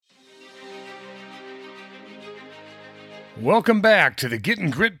Welcome back to the Getting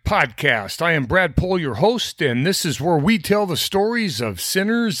Grit podcast. I am Brad Pohl, your host, and this is where we tell the stories of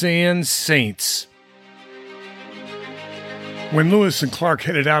sinners and saints. When Lewis and Clark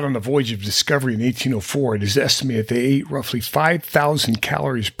headed out on the voyage of discovery in 1804, it is estimated they ate roughly 5,000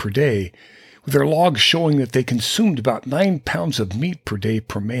 calories per day, with their logs showing that they consumed about 9 pounds of meat per day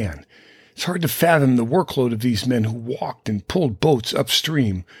per man. It's hard to fathom the workload of these men who walked and pulled boats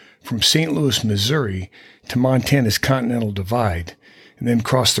upstream from St. Louis, Missouri to Montana's Continental Divide, and then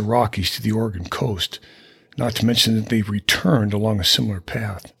crossed the Rockies to the Oregon coast, not to mention that they returned along a similar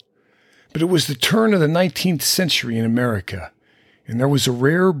path. But it was the turn of the 19th century in America, and there was a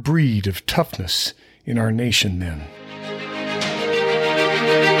rare breed of toughness in our nation then.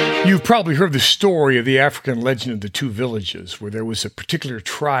 You've probably heard the story of the African legend of the two villages, where there was a particular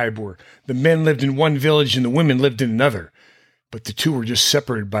tribe where the men lived in one village and the women lived in another, but the two were just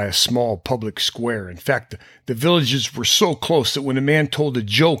separated by a small public square. In fact, the villages were so close that when a man told a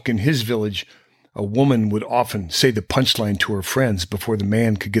joke in his village, a woman would often say the punchline to her friends before the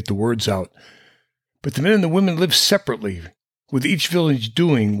man could get the words out. But the men and the women lived separately, with each village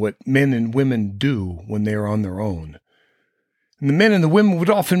doing what men and women do when they are on their own. And the men and the women would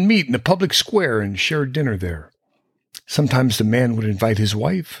often meet in a public square and share dinner there. Sometimes the man would invite his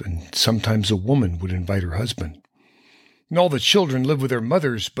wife, and sometimes a woman would invite her husband. And all the children lived with their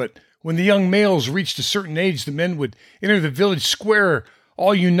mothers, but when the young males reached a certain age, the men would enter the village square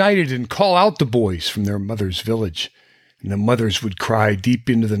all united and call out the boys from their mother's village. And the mothers would cry deep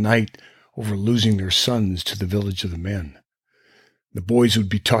into the night over losing their sons to the village of the men. The boys would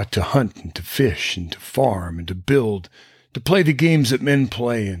be taught to hunt and to fish and to farm and to build, to play the games that men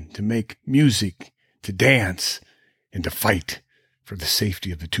play, and to make music, to dance, and to fight for the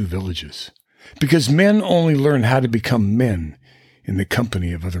safety of the two villages. Because men only learn how to become men in the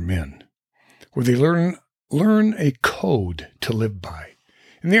company of other men, where they learn a code to live by.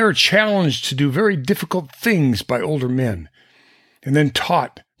 And they are challenged to do very difficult things by older men, and then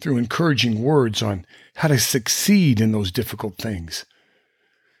taught through encouraging words on how to succeed in those difficult things.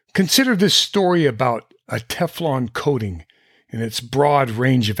 Consider this story about a Teflon coating and its broad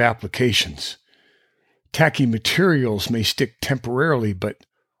range of applications. Tacky materials may stick temporarily, but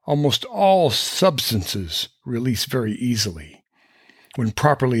almost all substances release very easily. When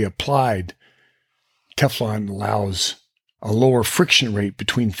properly applied, Teflon allows a lower friction rate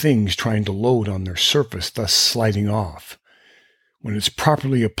between things trying to load on their surface, thus sliding off. When it's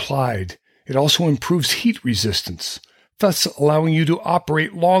properly applied, it also improves heat resistance, thus allowing you to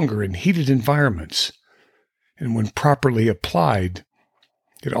operate longer in heated environments. And when properly applied,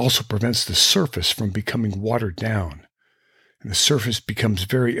 it also prevents the surface from becoming watered down, and the surface becomes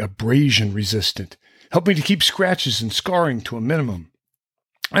very abrasion resistant, helping to keep scratches and scarring to a minimum.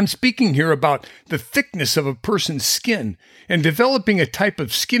 I'm speaking here about the thickness of a person's skin and developing a type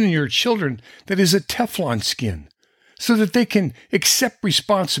of skin in your children that is a Teflon skin, so that they can accept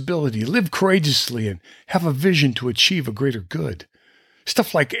responsibility, live courageously, and have a vision to achieve a greater good.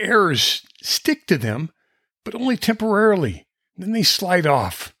 Stuff like errors stick to them, but only temporarily. Then they slide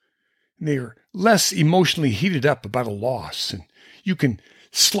off. And they are less emotionally heated up about a loss, and you can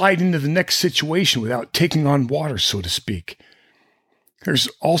slide into the next situation without taking on water, so to speak. There's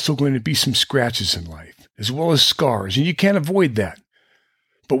also going to be some scratches in life, as well as scars, and you can't avoid that.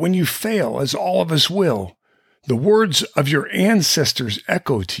 But when you fail, as all of us will, the words of your ancestors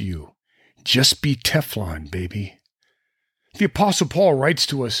echo to you. Just be Teflon, baby. The Apostle Paul writes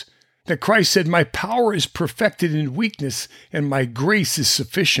to us that Christ said, "My power is perfected in weakness, and my grace is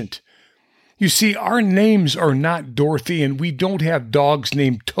sufficient." You see, our names are not Dorothy, and we don't have dogs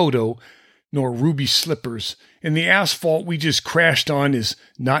named Toto, nor ruby slippers, and the asphalt we just crashed on is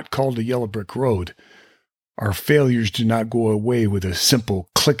not called a yellow brick road. Our failures do not go away with a simple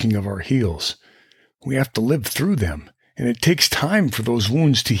clicking of our heels. We have to live through them, and it takes time for those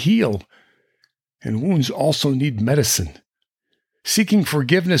wounds to heal. And wounds also need medicine. Seeking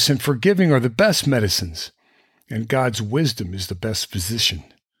forgiveness and forgiving are the best medicines, and God's wisdom is the best physician.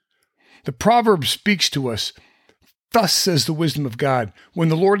 The proverb speaks to us, "Thus says the wisdom of God, when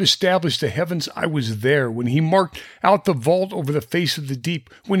the Lord established the heavens, I was there. When he marked out the vault over the face of the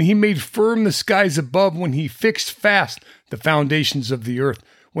deep, when he made firm the skies above, when he fixed fast the foundations of the earth,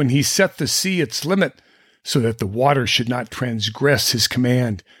 when he set the sea its limit, so that the water should not transgress his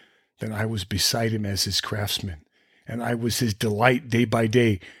command, then I was beside him as his craftsman, and I was his delight day by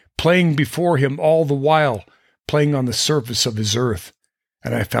day, playing before him all the while, playing on the surface of his earth,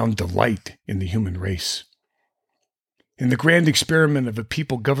 and I found delight in the human race." In the grand experiment of a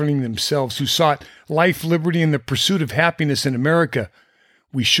people governing themselves who sought life, liberty, and the pursuit of happiness in America,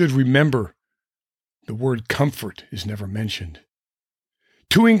 we should remember The word comfort is never mentioned.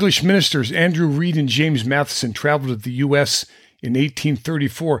 Two English ministers, Andrew Reed and James Matheson, traveled to the U.S. in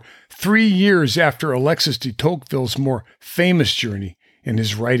 1834, 3 years after Alexis de Tocqueville's more famous journey in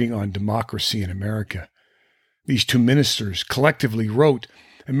his writing on democracy in America. These two ministers collectively wrote,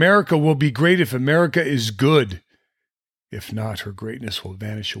 "America will be great if America is good. If not, her greatness will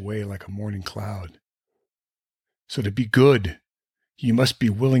vanish away like a morning cloud." So to be good, you must be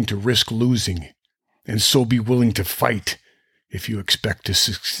willing to risk losing, and so be willing to fight if you expect to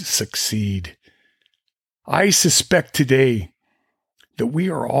succeed. I suspect today that we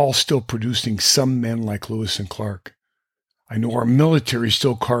are all still producing some men like Lewis and Clark. I know our military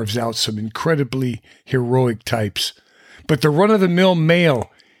still carves out some incredibly heroic types, but the run-of-the-mill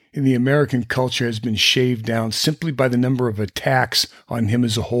male in the American culture has been shaved down simply by the number of attacks on him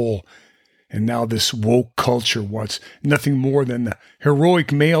as a whole. And now this woke culture wants nothing more than the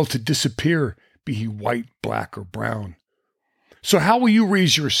heroic male to disappear, be he white, black, or brown. So how will you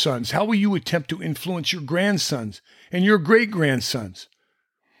raise your sons? How will you attempt to influence your grandsons and your great-grandsons?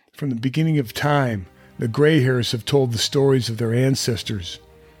 From the beginning of time, the gray hairs have told the stories of their ancestors.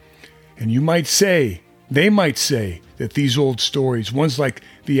 And you might say, they might say, that these old stories, ones like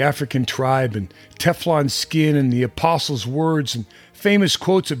the African tribe and Teflon skin and the apostles' words and famous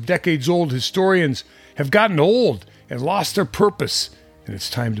quotes of decades-old historians, have gotten old and lost their purpose, and it's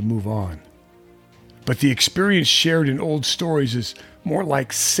time to move on. But the experience shared in old stories is more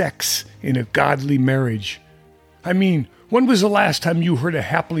like sex in a godly marriage. I mean, when was the last time you heard a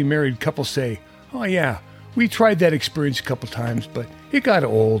happily married couple say, "Oh yeah, we tried that experience a couple times, but it got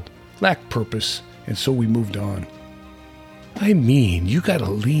old, lacked purpose, and so we moved on"? I mean, you gotta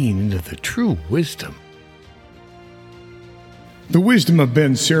lean into the true wisdom. The Wisdom of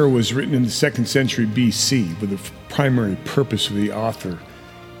Ben Sira was written in the 2nd century BC, with the primary purpose of the author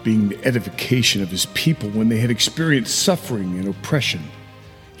being the edification of his people when they had experienced suffering and oppression.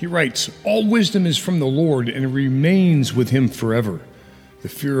 He writes, "All wisdom is from the Lord and remains with him forever. The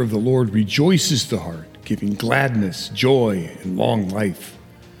fear of the Lord rejoices the heart, giving gladness, joy, and long life.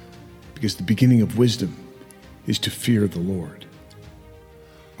 Because the beginning of wisdom is to fear the Lord."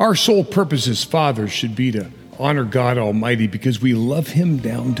 Our sole purpose as fathers should be to honor God Almighty because we love him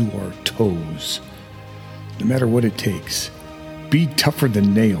down to our toes. No matter what it takes, be tougher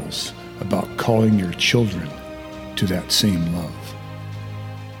than nails about calling your children to that same love.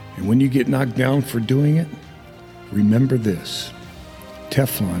 And when you get knocked down for doing it, remember this: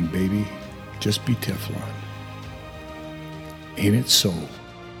 Teflon, baby, just be Teflon. Ain't it so?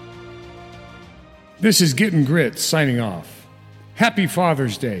 This is Getting Grit signing off. Happy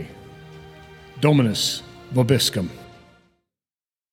Father's Day. Dominus Vobiscum.